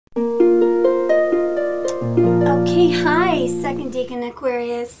Okay, hi, Second Deacon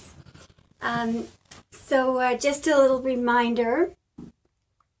Aquarius. Just a little reminder.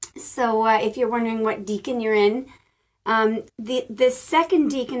 If you're wondering what deacon you're in, the second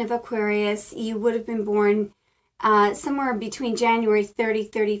deacon of Aquarius, you would have been born somewhere between January 30,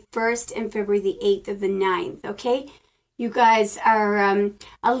 31st and February the 8th of the 9th, okay? You guys are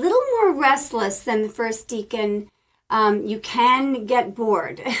a little more restless than the first deacon. You can get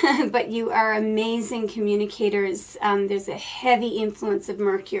bored, but you are amazing communicators. There's a heavy influence of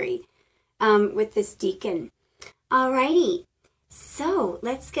Mercury with this deacon. Alrighty, so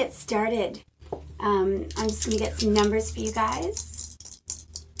let's get started. I'm just going to get some numbers for you guys.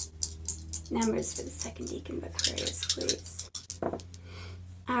 Numbers for the second deacon of Aquarius, please.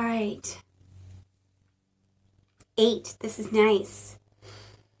 All right. 8, this is nice.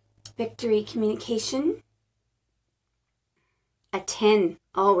 Victory, communication. A 10,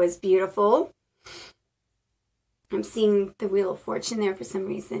 always beautiful. I'm seeing the Wheel of Fortune there for some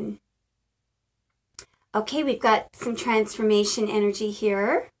reason. Okay, we've got some transformation energy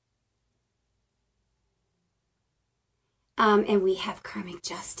here. And we have karmic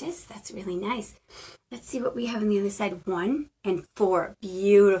justice. That's really nice. Let's see what we have on the other side. 1 and 4.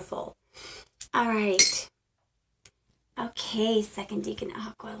 Beautiful. All right. Okay, second deacon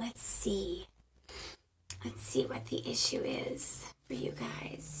Aqua. Let's see. Let's see what the issue is for you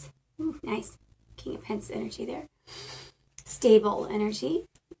guys. Ooh, nice. King of Pentacles energy there. Stable energy.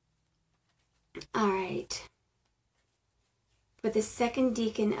 All right. For the second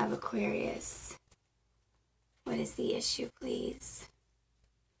deacon of Aquarius, what is the issue, please?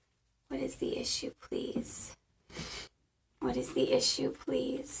 What is the issue, please? What is the issue,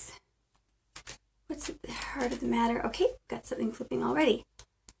 please? What's at the heart of the matter? Okay, got something flipping already.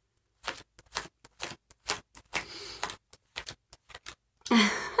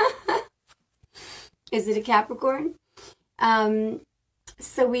 Is it a Capricorn?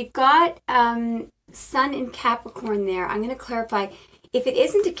 So we've got Sun in Capricorn there. I'm going to clarify. If it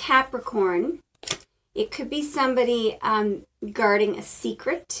isn't a Capricorn, it could be somebody guarding a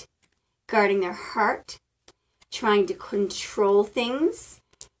secret, guarding their heart, trying to control things,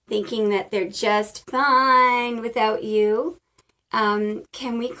 thinking that they're just fine without you.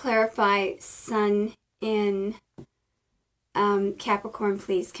 Can we clarify Sun in Capricorn,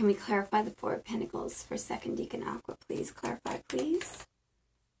 please? Can we clarify the 4 of Pentacles for second deacon Aqua, please? Clarify, please.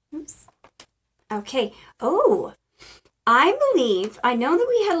 Oops. Okay. Oh, I know that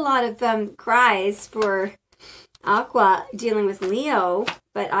we had a lot of cries for Aqua dealing with Leo,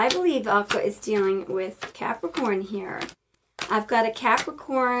 but I believe Aqua is dealing with Capricorn here. I've got a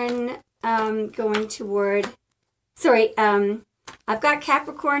Capricorn going toward, sorry, I've got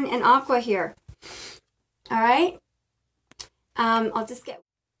Capricorn and Aqua here. All right. I'll just get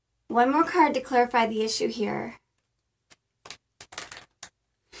one more card to clarify the issue here.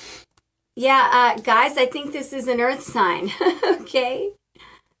 Yeah, guys, I think this is an earth sign, okay?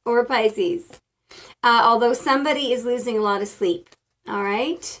 Or Pisces. Although somebody is losing a lot of sleep, all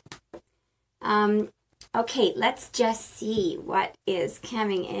right? Okay, let's just see what is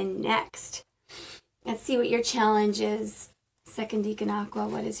coming in next. Let's see what your challenge is. Second deacon Aqua,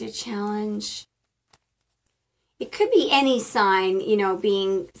 what is your challenge? It could be any sign, you know,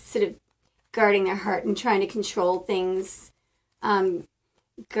 being sort of guarding their heart and trying to control things,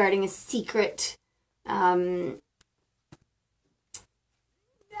 guarding a secret, you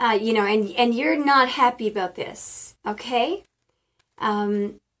know, and you're not happy about this, okay?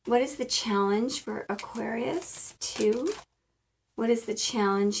 What is the challenge for Aquarius 2? What is the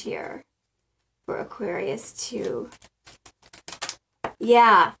challenge here for Aquarius 2?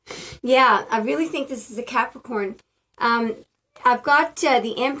 Yeah, I really think this is a Capricorn. I've got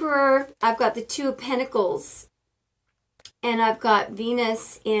the Emperor, I've got the 2 of Pentacles, and I've got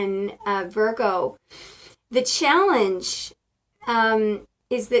Venus in Virgo. The challenge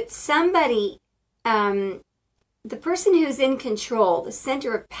is that somebody, the person who's in control, the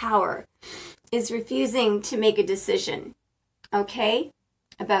center of power, is refusing to make a decision, okay,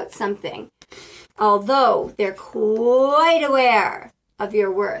 about something. Although they're quite aware of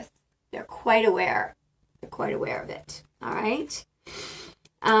your worth. They're quite aware. They're quite aware of it. All right.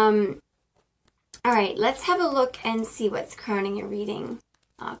 All right. Let's have a look and see what's crowning your reading,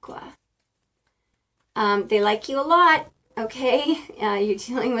 Aqua. They like you a lot. Okay. You're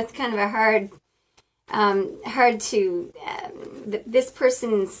dealing with kind of a hard to. This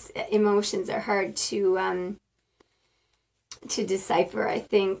person's emotions are hard to decipher. I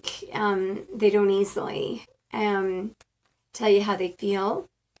think they don't easily tell you how they feel,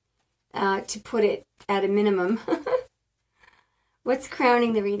 to put it at a minimum. What's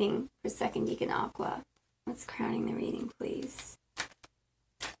crowning the reading for second deacon Aqua? What's crowning the reading, please?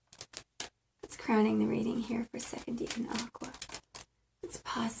 What's crowning the reading here for Second Deacon Aqua? It's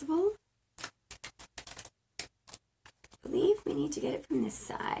possible. I believe we need to get it from this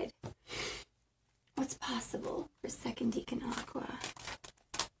side. What's possible for Second Deacon Aqua?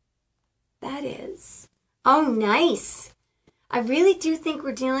 That is... Oh, nice! I really do think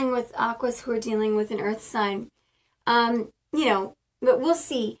we're dealing with Aquas who are dealing with an earth sign. You know, but we'll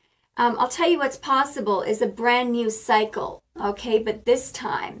see. I'll tell you what's possible is a brand new cycle, okay? But this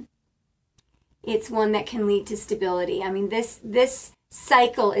time, it's one that can lead to stability. I mean, this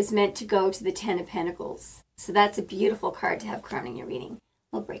cycle is meant to go to the Ten of Pentacles. So that's a beautiful card to have crowning your reading.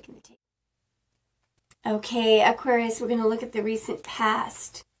 We'll break in the tape. Okay, Aquarius, we're going to look at the recent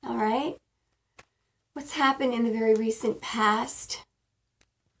past, all right? What's happened in the very recent past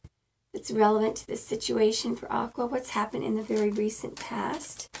that's relevant to this situation for Aqua? What's happened in the very recent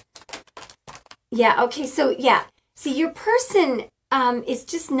past? Yeah, okay, so yeah. See, your person is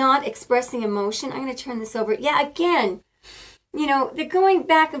just not expressing emotion. I'm going to turn this over. Yeah, again, you know, they're going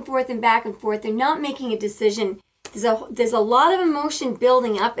back and forth and back and forth. They're not making a decision. There's a lot of emotion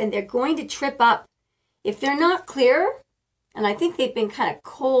building up, and they're going to trip up. If they're not clear, and I think they've been kind of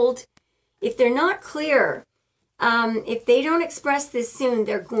cold, if they're not clear, if they don't express this soon,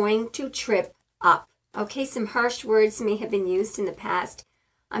 they're going to trip up. Okay, some harsh words may have been used in the past.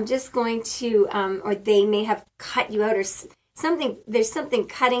 I'm just going to, or they may have cut you out or something. There's something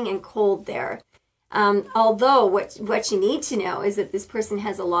cutting and cold there. Although what you need to know is that this person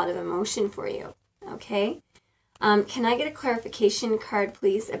has a lot of emotion for you. Okay, can I get a clarification card,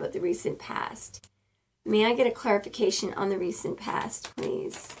 please, about the recent past? May I get a clarification on the recent past,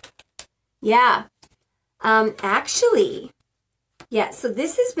 please? Yeah, actually, yeah, so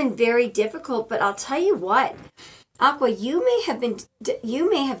this has been very difficult, but I'll tell you what, Aqua, you may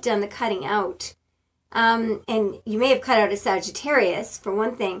have done the cutting out, and you may have cut out a Sagittarius, for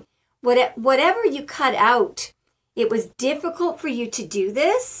one thing. Whatever you cut out, it was difficult for you to do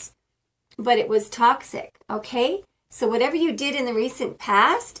this, but it was toxic, okay? So whatever you did in the recent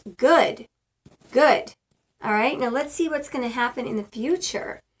past, good. Good. All right, now let's see what's going to happen in the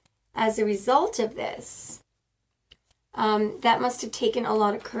future as a result of this. That must have taken a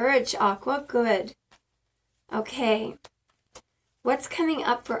lot of courage, Aqua. Good. Okay. What's coming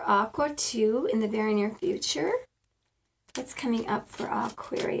up for Aqua 2 in the very near future? What's coming up for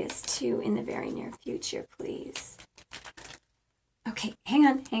Aquarius 2 in the very near future, please? Okay, hang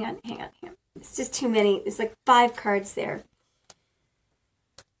on. It's just too many. There's like 5 cards there.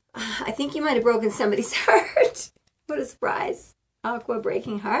 I think you might have broken somebody's heart. What a surprise. Aqua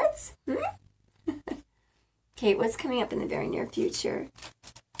breaking hearts? Okay, what's coming up in the very near future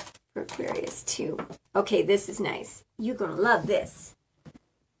for Aquarius 2? Okay, this is nice. You're going to love this.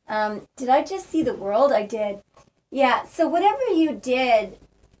 Did I just see the world? I did. Yeah, so whatever you did,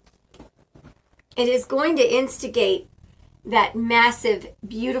 it is going to instigate that massive,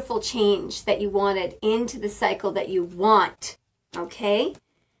 beautiful change that you wanted into the cycle that you want. Okay?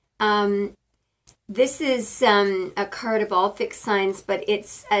 This is a card of all fixed signs, but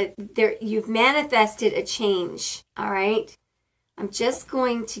it's you've manifested a change, all right? I'm just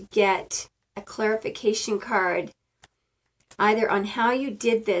going to get a clarification card either on how you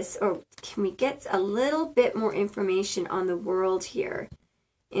did this, or can we get a little bit more information on the world here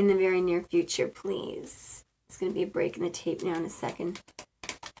in the very near future, please? It's going to be a break in the tape now in a second.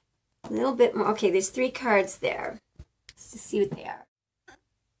 A little bit more. Okay, there's 3 cards there. Let's just see what they are.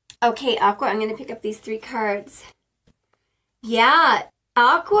 Okay, Aqua, I'm going to pick up these 3 cards. Yeah,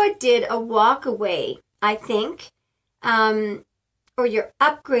 Aqua did a walk away, I think. Or you're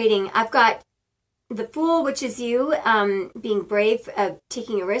upgrading. I've got the Fool, which is you, being brave,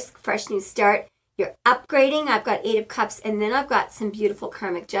 taking a risk, fresh new start. You're upgrading. I've got 8 of Cups, and then I've got some beautiful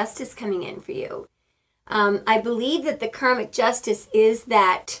karmic justice coming in for you. I believe that the karmic justice is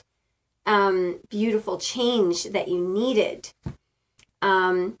that beautiful change that you needed.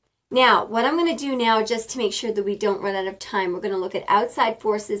 Now, what I'm going to do now, just to make sure that we don't run out of time, we're going to look at outside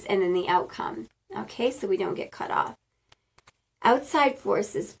forces and then the outcome. Okay, so we don't get cut off. Outside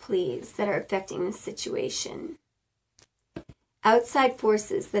forces, please, that are affecting the situation. Outside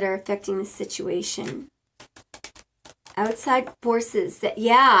forces that are affecting the situation. Outside forces that,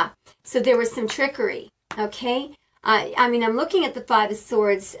 yeah, so there was some trickery, okay? I mean, I'm looking at the 5 of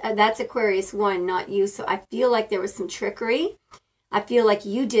Swords. That's Aquarius 1, not you, so I feel like there was some trickery. I feel like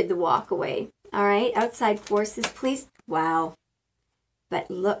you did the walk away. All right, outside forces, please. Wow.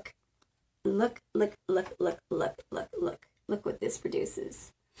 But look what this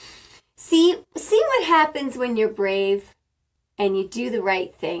produces. See what happens when you're brave and you do the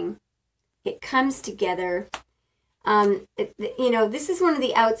right thing. It comes together. You know, this is one of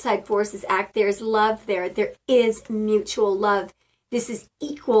the outside forces act. There's love there. There is mutual love. This is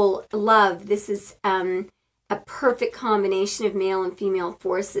equal love. This is a perfect combination of male and female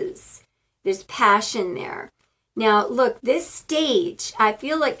forces. There's passion there. Now, look, this stage, I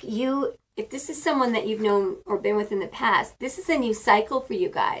feel like you, if this is someone that you've known or been with in the past, this is a new cycle for you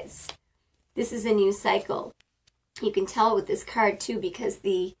guys. This is a new cycle. You can tell with this card too, because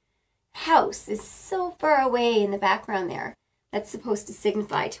the house is so far away in the background there. That's supposed to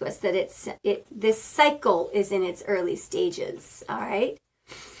signify to us that this cycle is in its early stages. All right.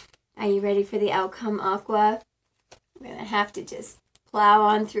 Are you ready for the outcome, Aqua? We're going to have to just plow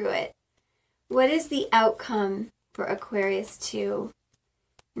on through it. What is the outcome for Aquarius 2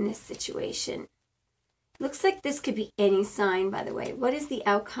 in this situation? Looks like this could be any sign, by the way. What is the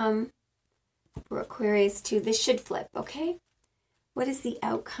outcome for Aquarius 2? This should flip, okay? What is the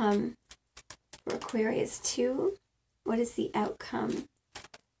outcome for Aquarius 2? What is the outcome?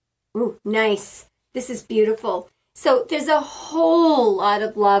 Ooh, nice. This is beautiful. So there's a whole lot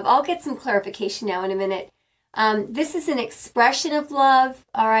of love. I'll get some clarification now in a minute. This is an expression of love,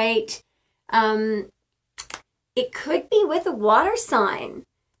 all right? It could be with a water sign.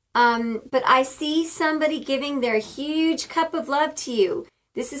 But I see somebody giving their huge cup of love to you.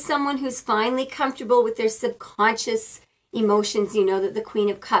 This is someone who's finally comfortable with their subconscious emotions. You know that the Queen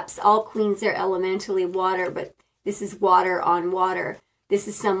of Cups, all queens are elementally water, but this is water on water. This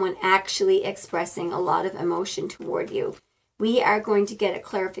is someone actually expressing a lot of emotion toward you. We are going to get a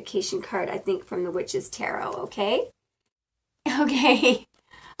clarification card, I think, from the Witch's Tarot, okay? Okay.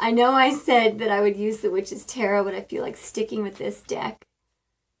 I know I said that I would use the Witch's Tarot, but I feel like sticking with this deck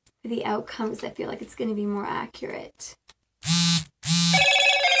for the outcomes. I feel like it's going to be more accurate.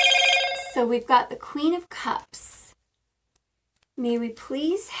 So we've got the Queen of Cups. May we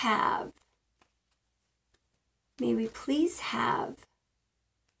please have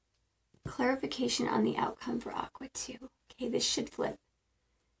clarification on the outcome for Aqua 2. Okay, this should flip.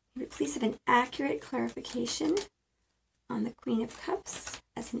 May we please have an accurate clarification on the Queen of Cups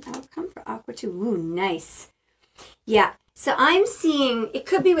as an outcome for Aqua 2. Ooh, nice. Yeah, so I'm seeing, it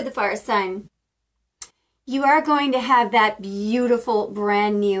could be with the fire sign. You are going to have that beautiful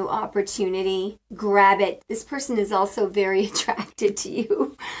brand new opportunity. Grab it. This person is also very attracted to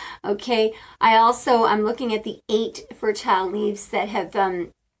you. Okay. I'm looking at the 8 fertile leaves that have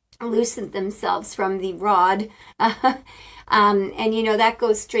loosened themselves from the rod. And you know, that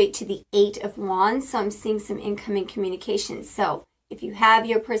goes straight to the 8 of Wands. So I'm seeing some incoming communication. So if you have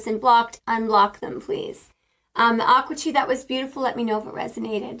your person blocked, unblock them, please. Aqua 2, that was beautiful. Let me know if it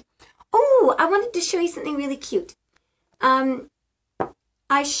resonated. Oh, I wanted to show you something really cute.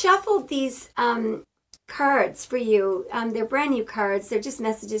 I shuffled these cards for you. They're brand new cards. They're just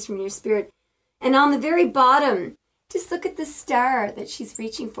messages from your spirit. And on the very bottom, just look at the star that she's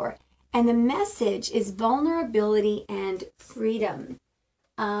reaching for. And the message is vulnerability and freedom.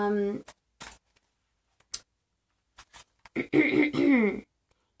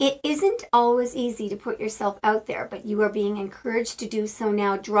 It isn't always easy to put yourself out there, but you are being encouraged to do so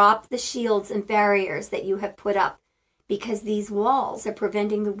now. Drop the shields and barriers that you have put up, because these walls are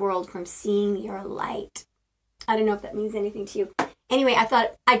preventing the world from seeing your light. I don't know if that means anything to you. Anyway,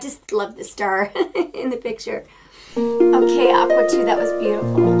 I just love the star in the picture. Okay, Aqua 2, that was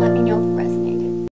beautiful. Let me know if